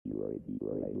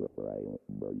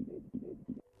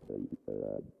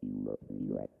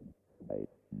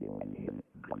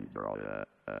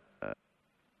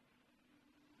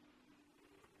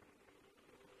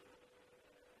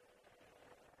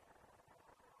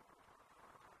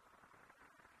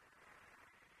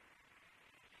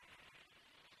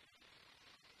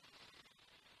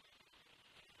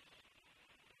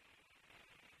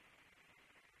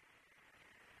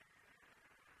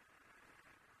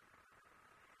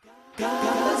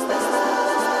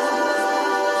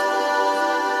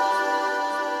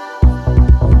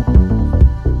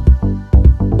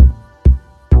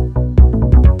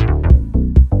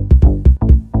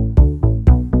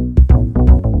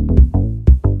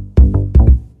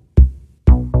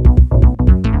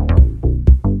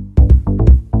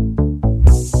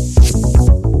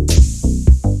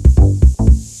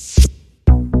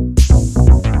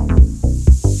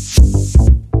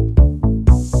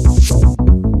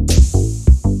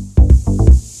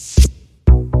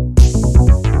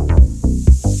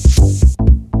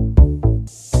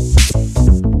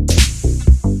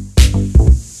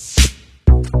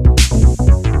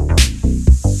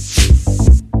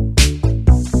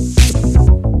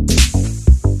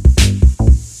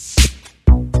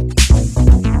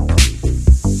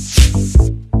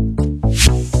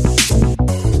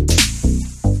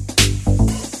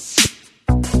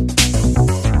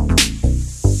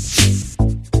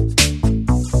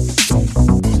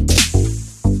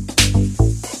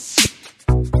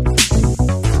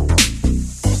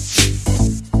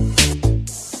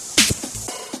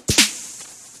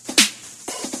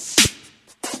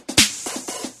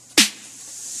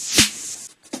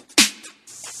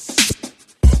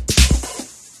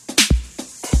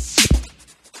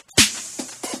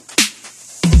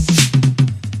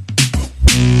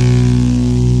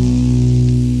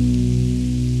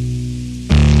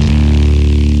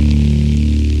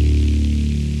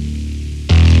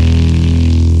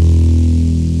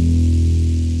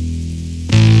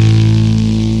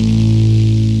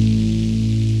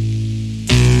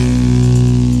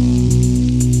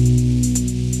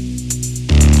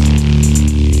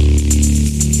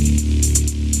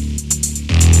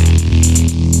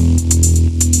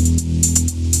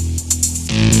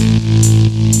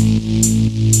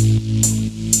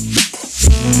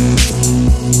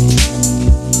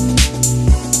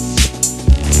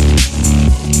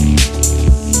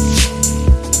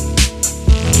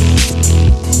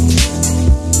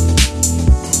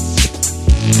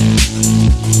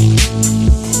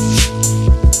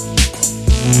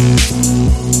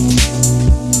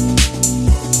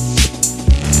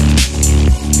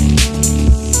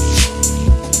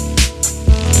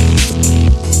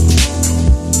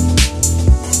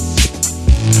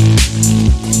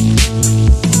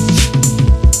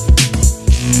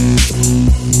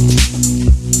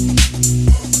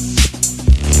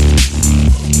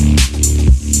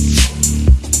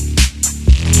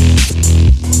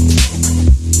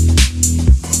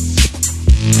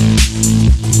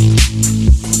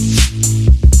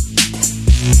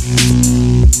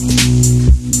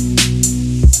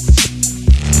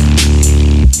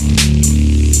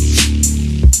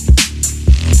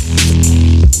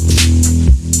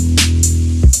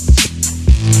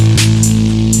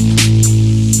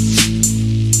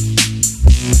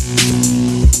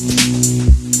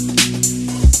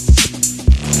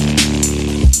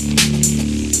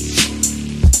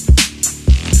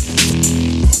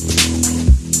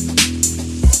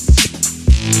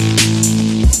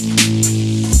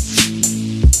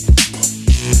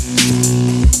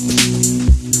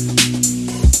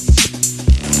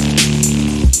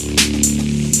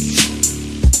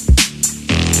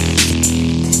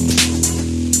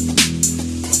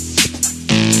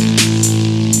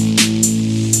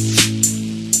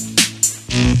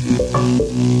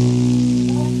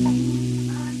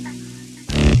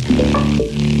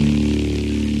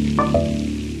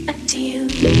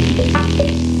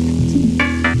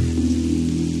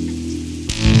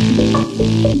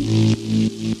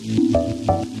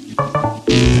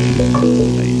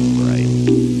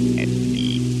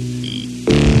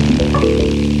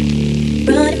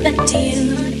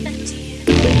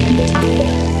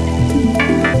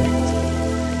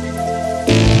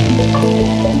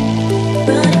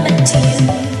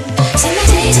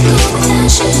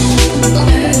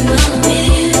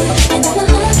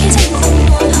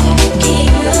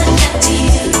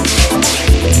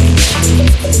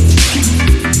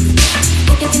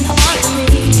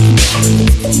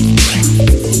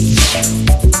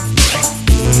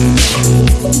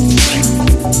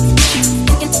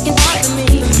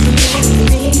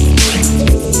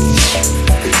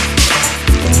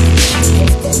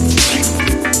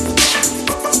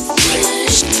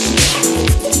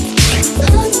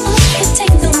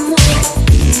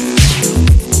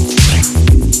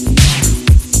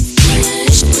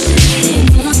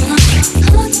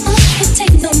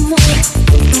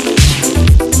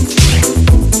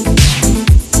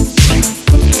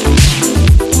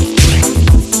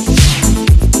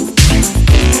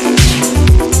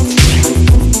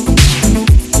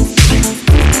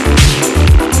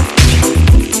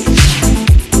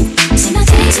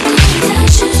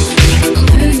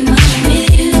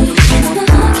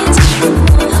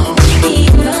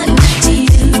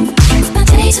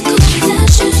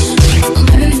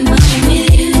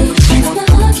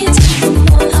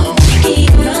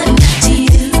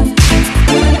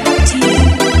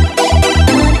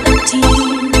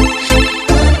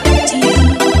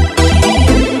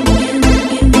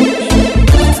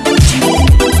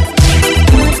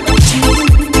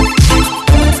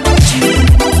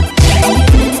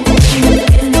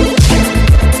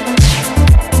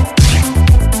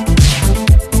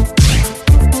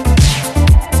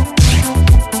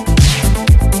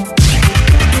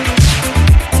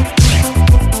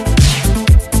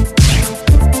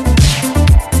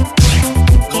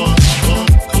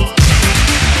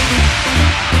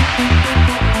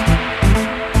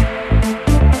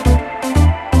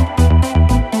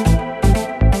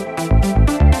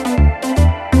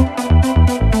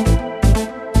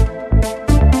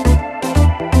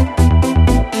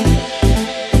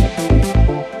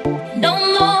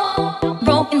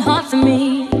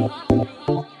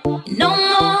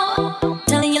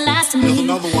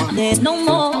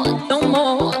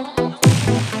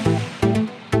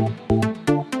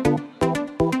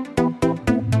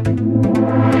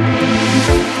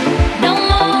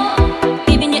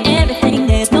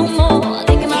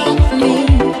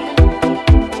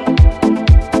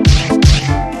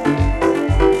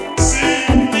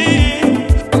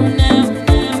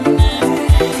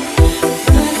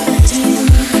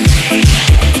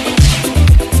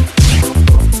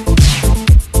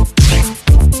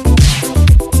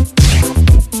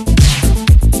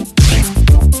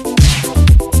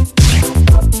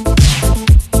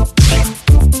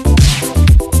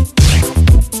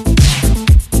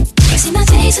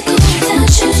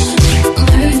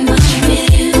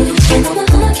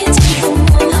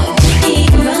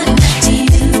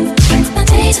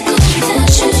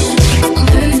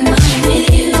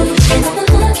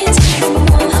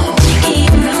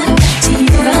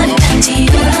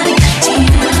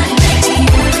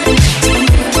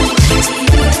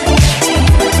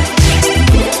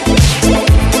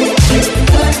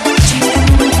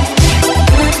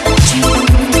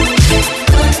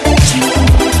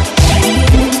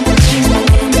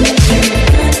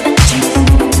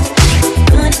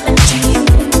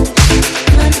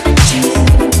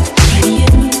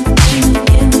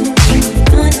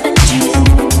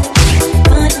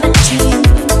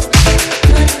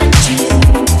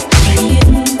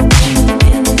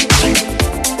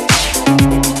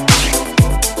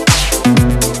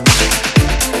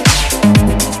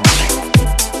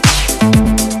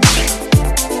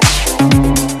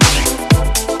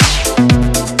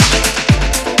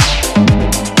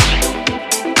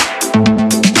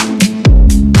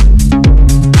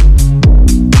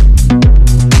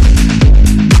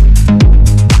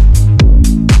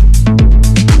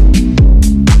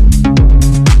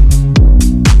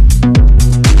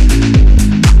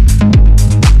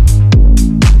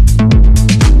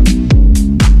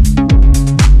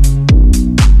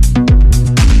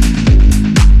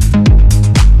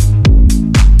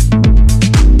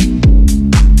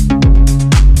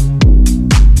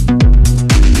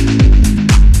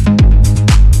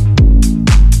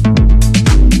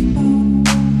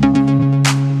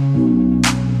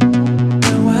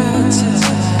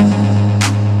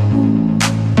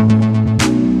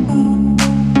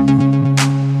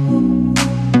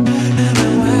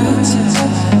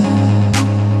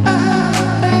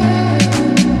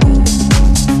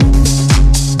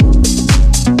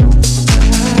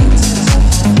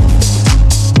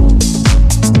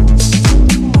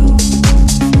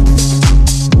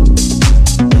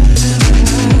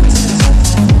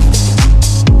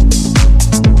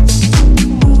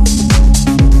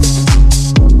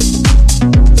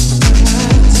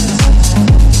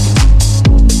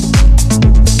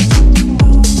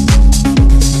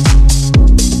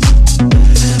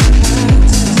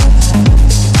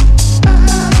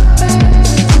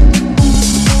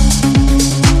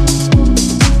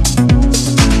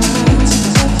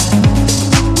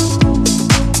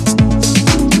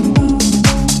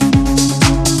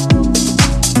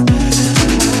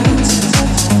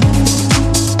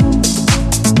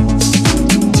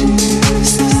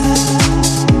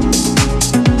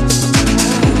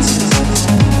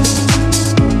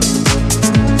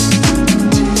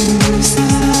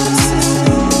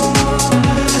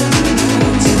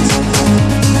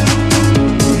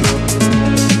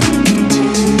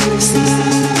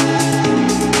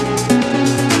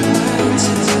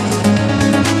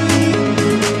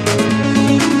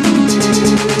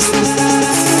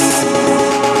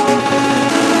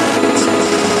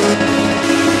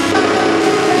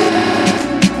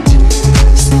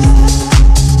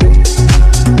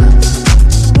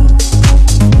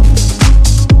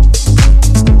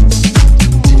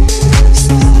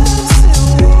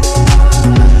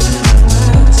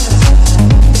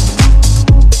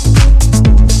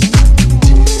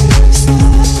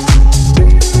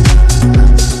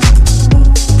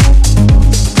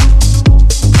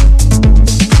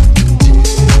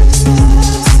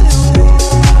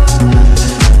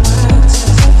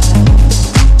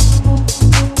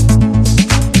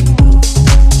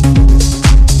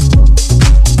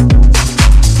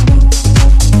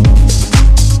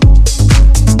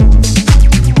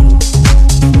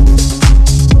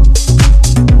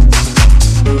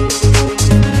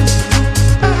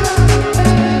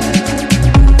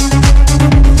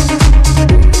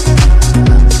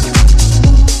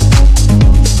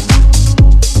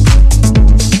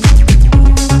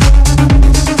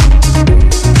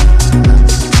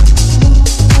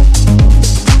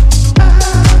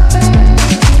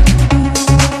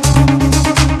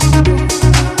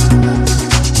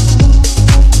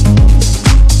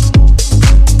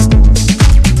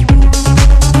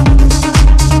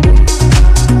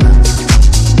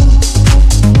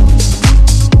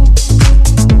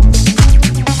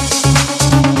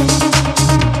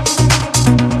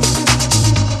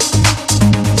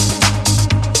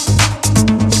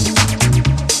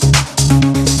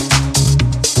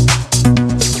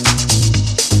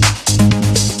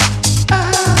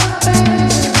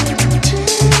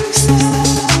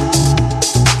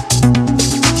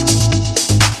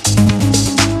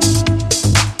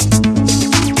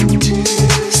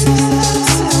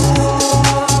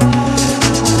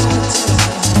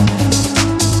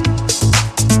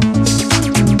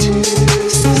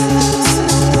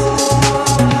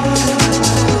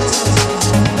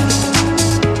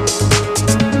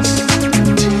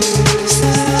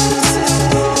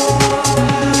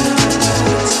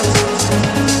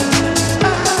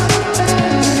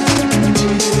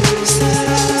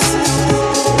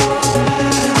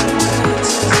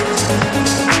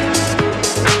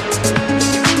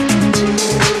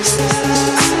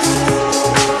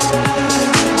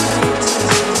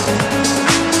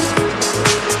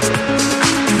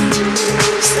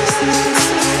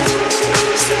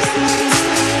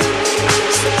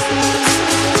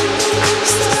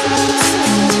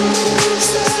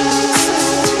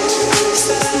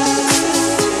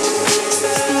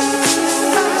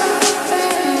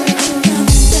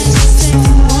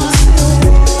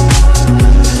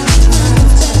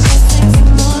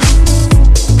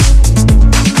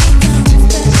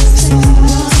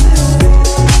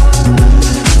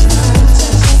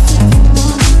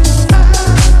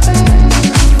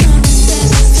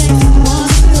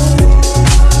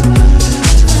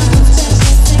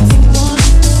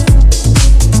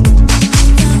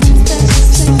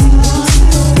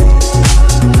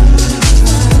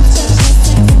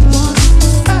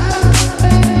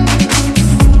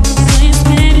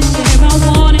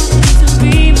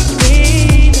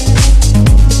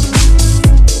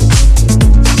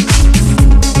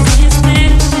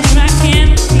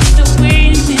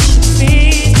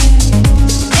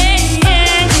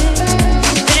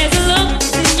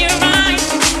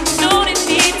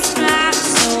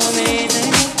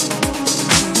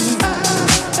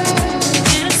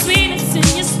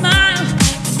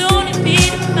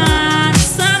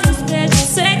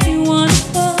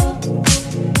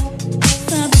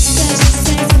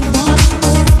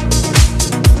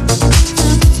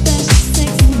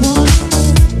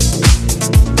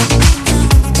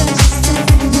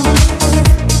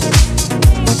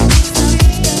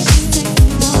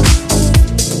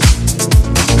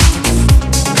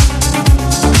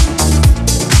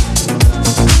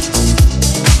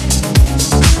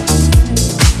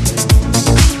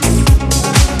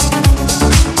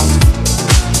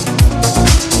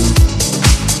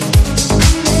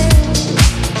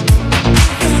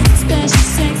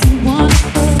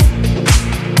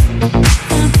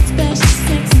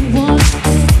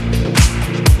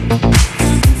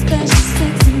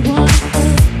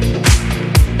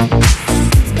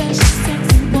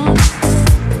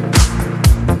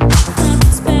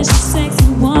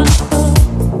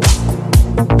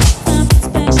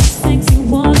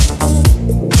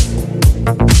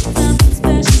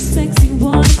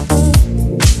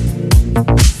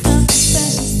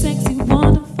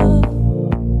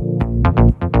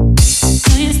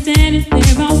Standing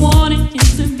there, I wanted you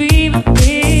to be my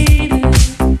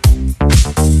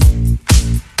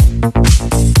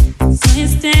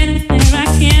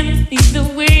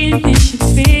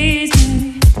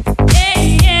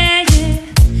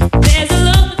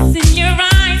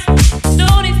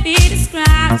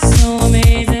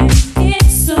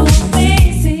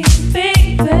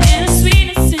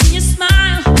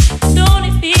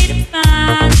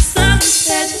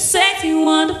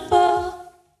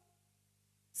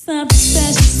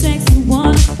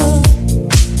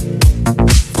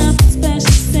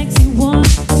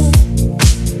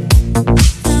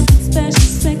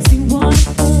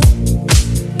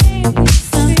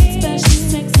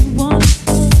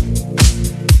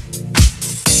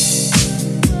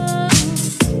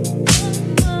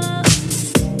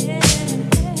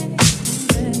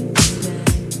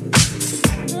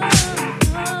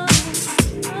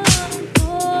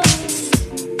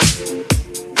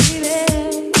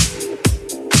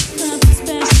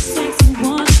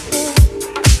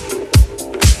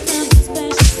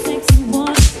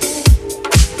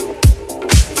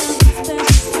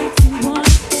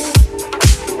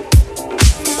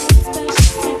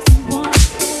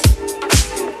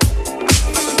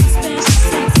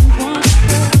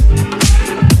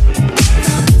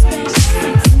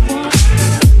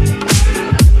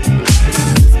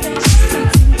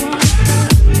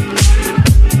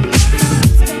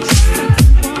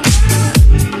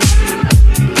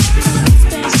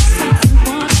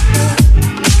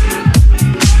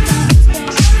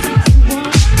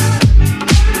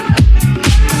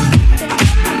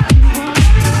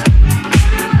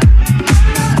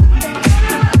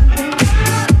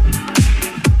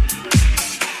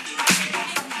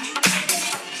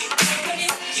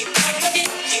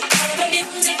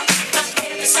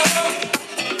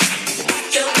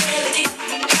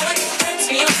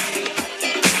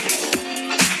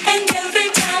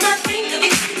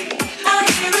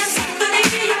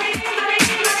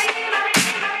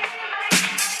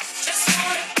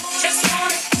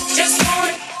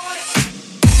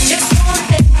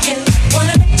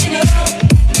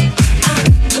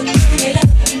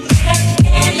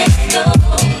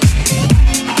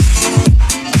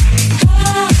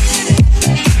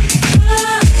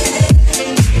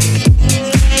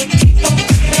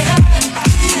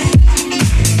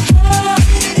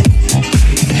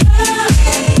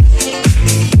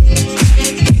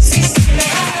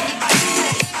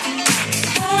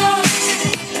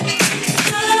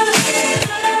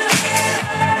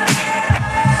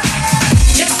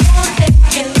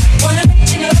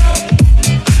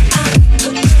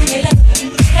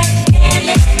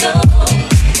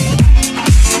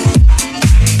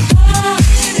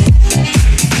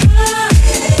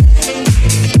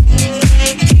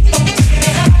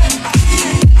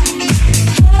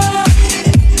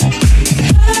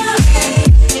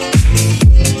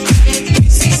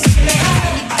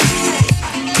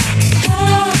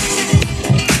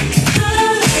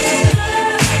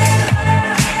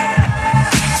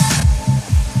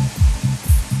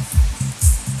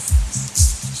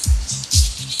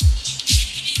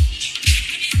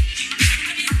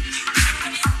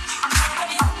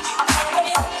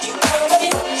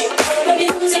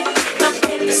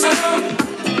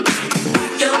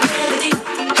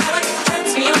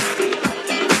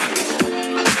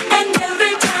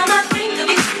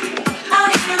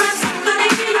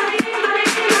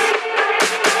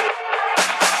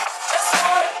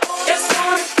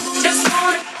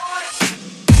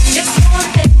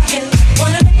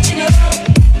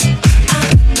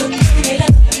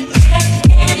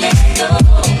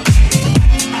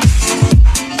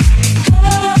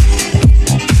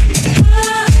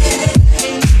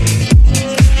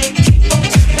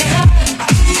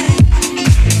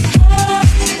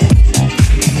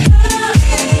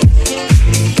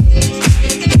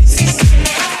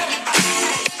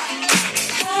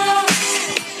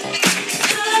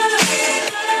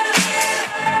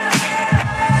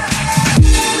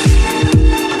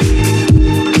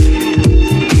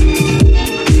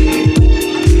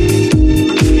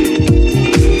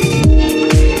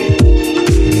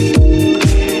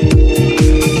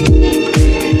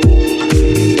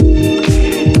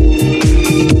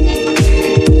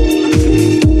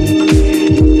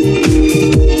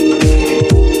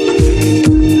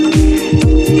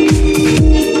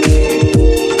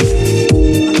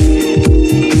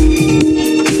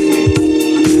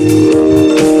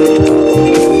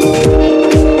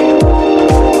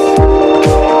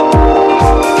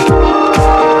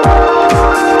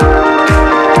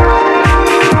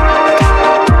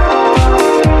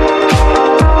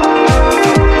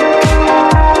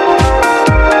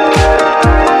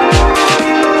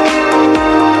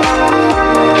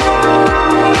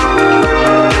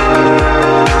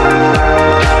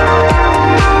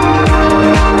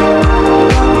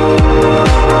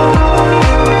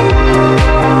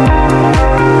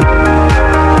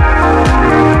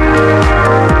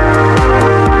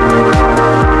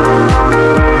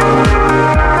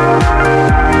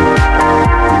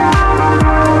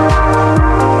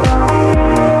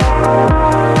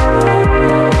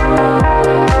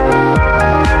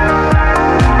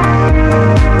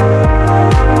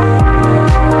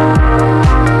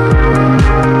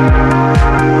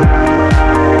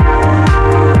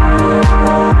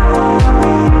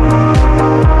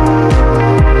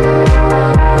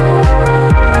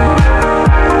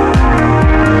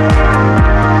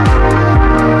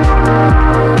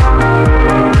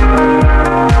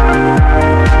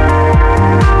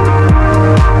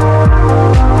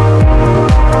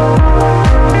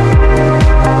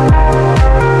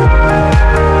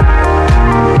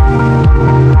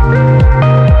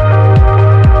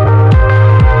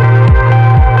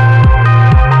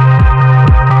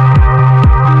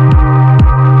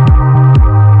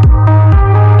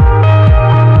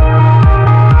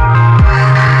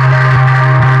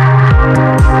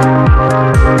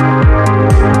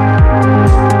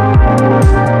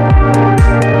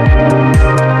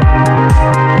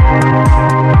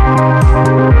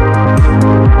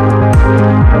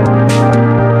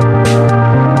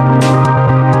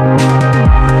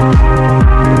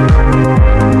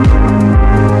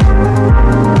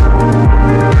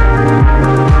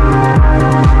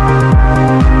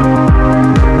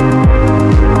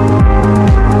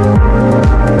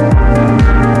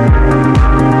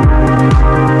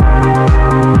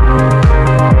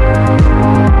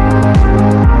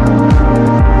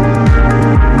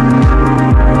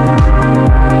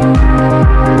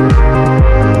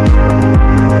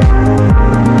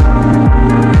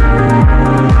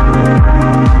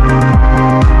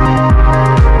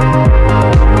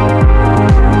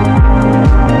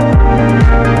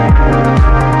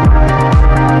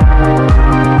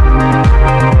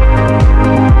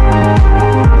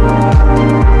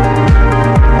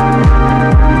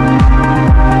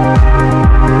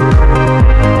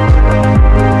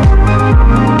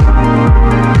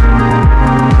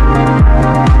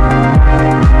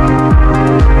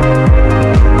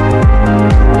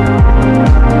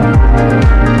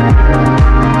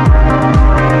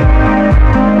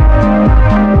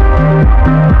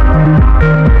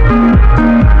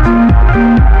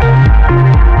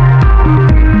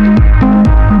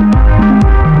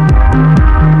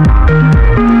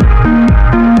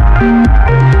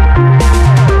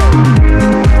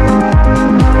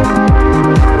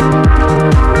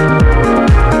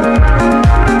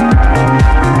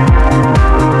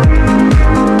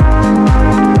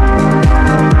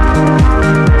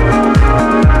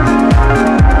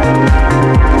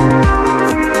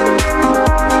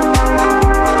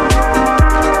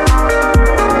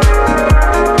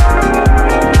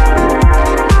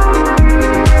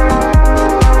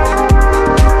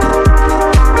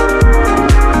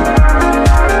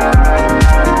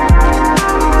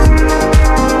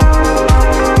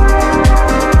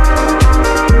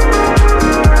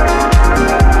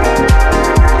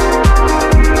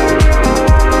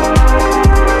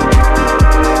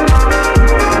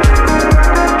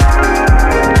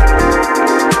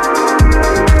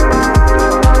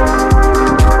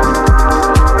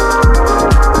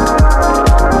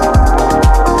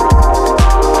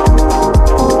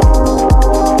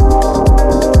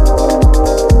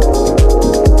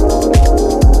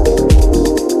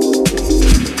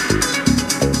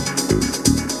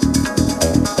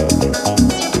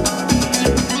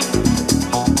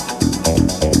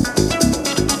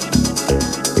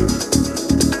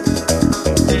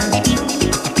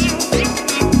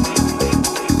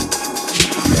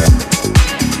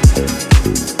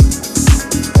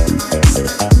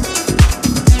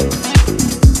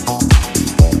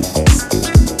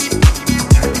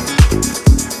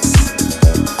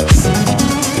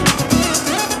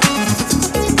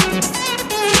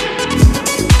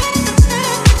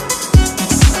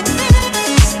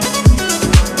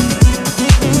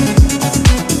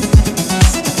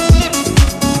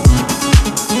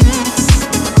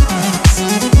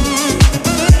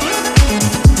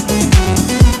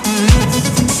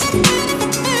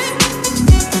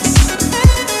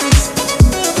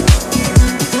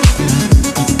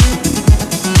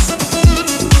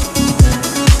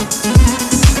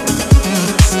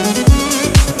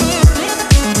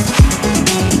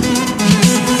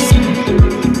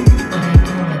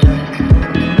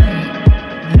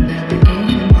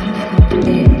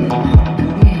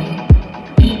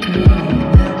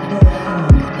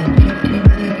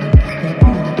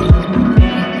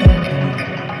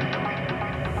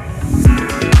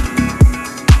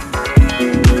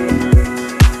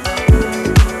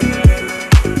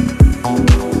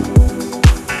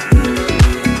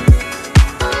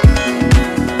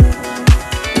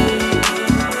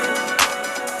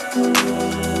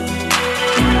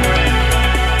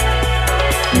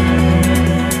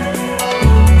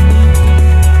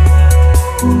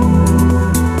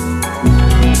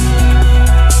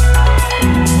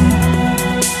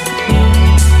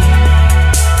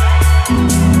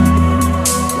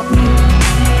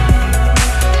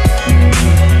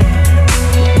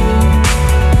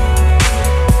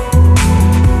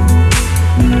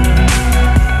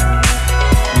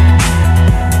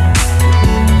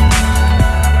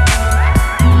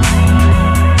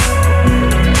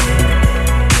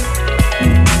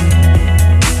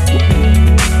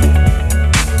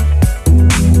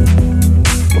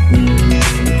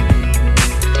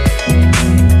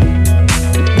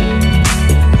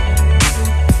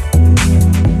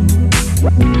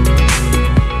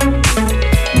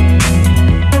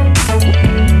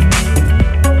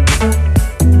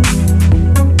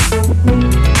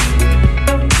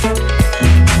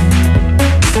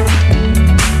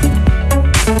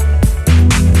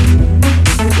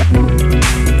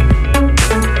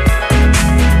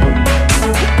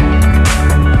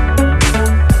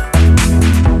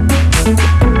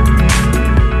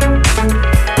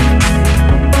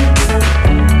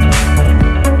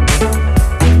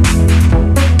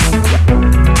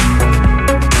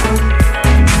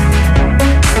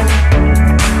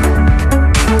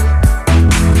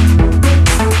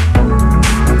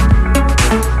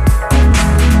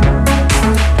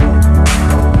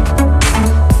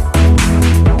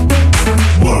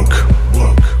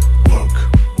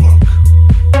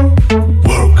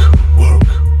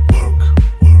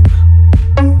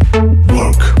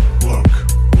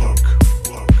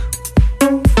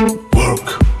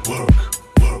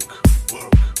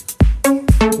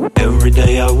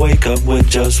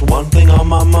just one thing on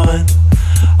my mind.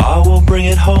 I will bring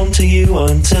it home to you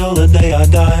until the day I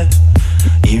die.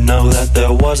 You know that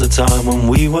there was a time when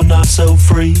we were not so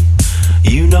free.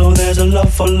 You know there's a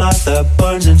love for life that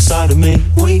burns inside of me.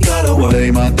 We gotta work. One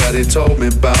day my daddy told me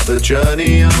about the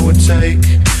journey I would take,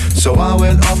 so I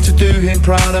went off to do him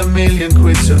proud,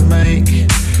 £1,000,000 to make.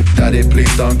 Daddy,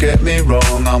 please don't get me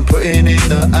wrong, I'm putting in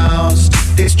the hours.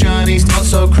 This journey's not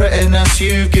so cretinous,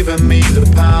 you've given me the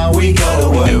power. We gotta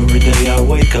work. Every day I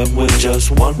wake up with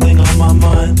just one thing on my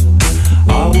mind.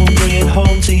 I will bring it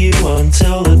home to you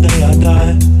until the day I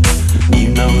die. You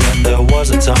know that there was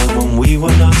a time when we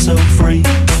were not so free.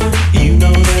 You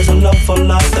know there's a love for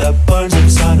life that burns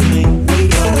inside of me. We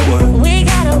gotta work. We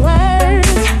gotta work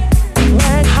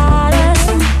harder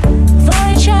for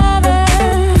each other.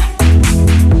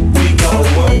 We gotta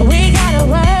work. We gotta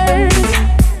work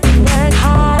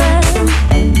harder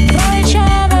for each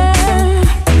other.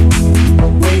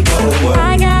 We gotta work.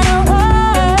 I gotta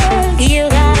work, you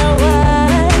gotta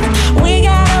work. We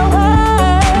gotta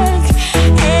work,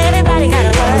 everybody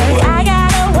gotta work. I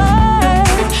gotta work,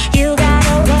 you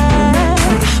gotta work.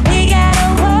 We gotta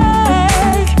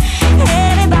work,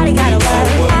 everybody gotta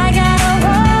work. I gotta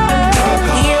work,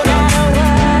 you gotta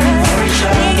work.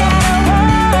 We gotta work,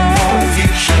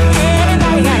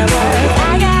 everybody gotta work.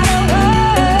 I gotta work, you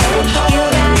gotta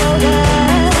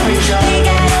work. We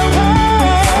gotta work,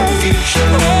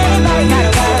 everybody gotta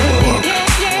work. Yeah,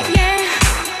 yeah, yeah.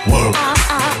 Work.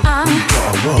 We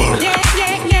gotta work. Yeah,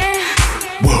 yeah, yeah.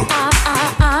 Work.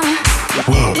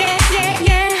 Work. Yeah, yeah,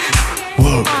 yeah.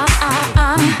 Work.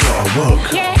 We gotta work.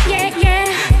 Yeah, yeah, yeah.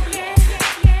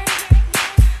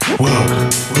 Work.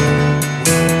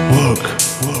 Work.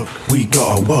 Work. We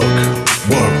gotta work.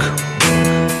 Work.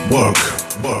 Work.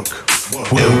 Work.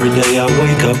 Every day I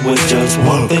wake up with just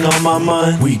one thing on my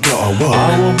mind. We gotta work.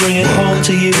 I will bring it home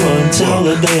to you until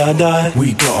the day I die.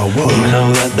 We gotta work. You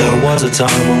know that there was a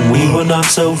time when we were not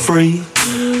so free.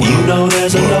 You know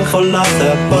there's a love for life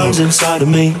that burns inside of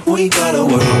me. We gotta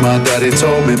work. My daddy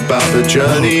told me about the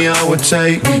journey I would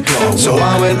take, so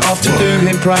I went off to do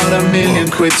him proud,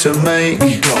 £1,000,000 to make.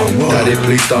 Daddy,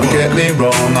 please don't get me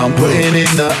wrong, I'm putting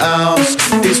in the hours.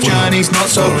 This journey's not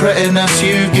so cretinous,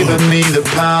 you've given me the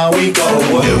power. We gotta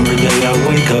work. Every day I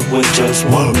wake up with just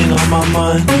one thing on my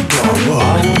mind.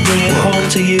 I will bring it home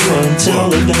to you until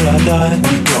the day I die.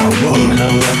 You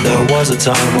know that there was a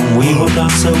time when we were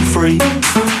not so free.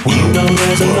 You know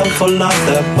there's a love for life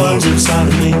that burns inside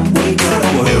of me. We gotta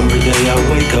work. Every day I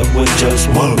wake up with just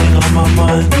one thing on my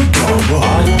mind. I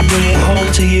will bring it home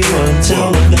to you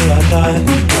until the day I die.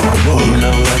 You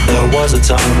know that there was a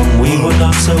time when we were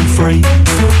not so free.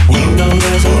 You know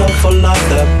there's a love for life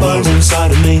that burns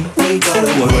inside of me. We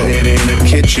gotta work. Waiting in the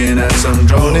kitchen as I'm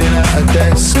droning at a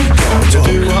desk. To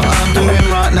do what I'm doing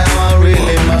right now, I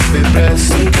really must be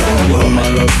blessed. Well, my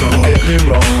love, don't get me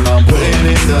wrong, I'm putting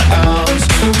in the hours,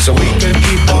 so we can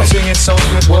keep on singing songs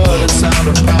with word and sound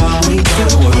of power. We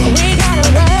gotta work. We gotta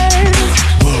work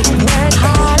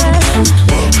harder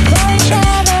for each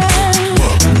other.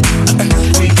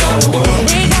 We gotta work.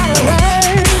 We gotta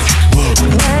work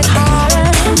harder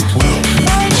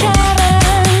for each other.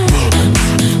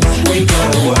 We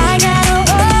gotta work. I gotta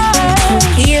work,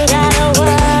 you gotta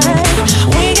work.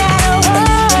 We gotta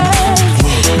work,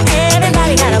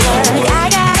 everybody gotta work. I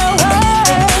gotta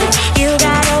work, you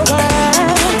gotta work.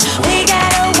 We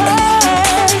gotta work,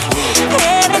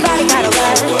 everybody gotta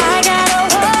work. I gotta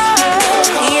work,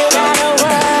 you gotta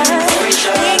work. We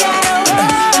gotta work,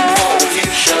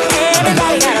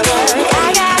 everybody gotta work. I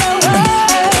gotta work,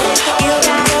 you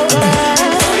gotta work.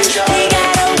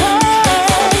 We gotta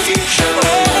work, everybody gotta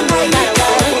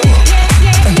work. Yeah,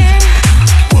 yeah, yeah.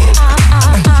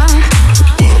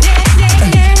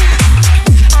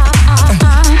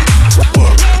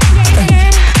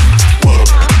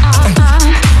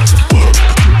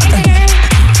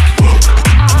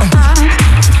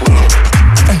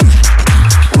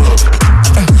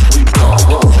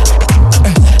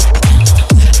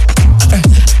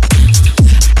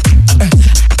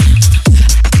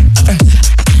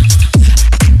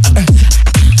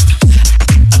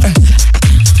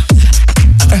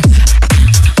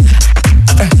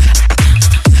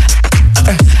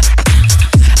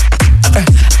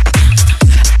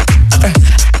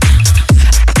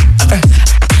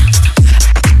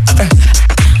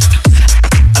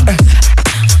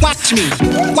 Watch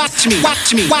me.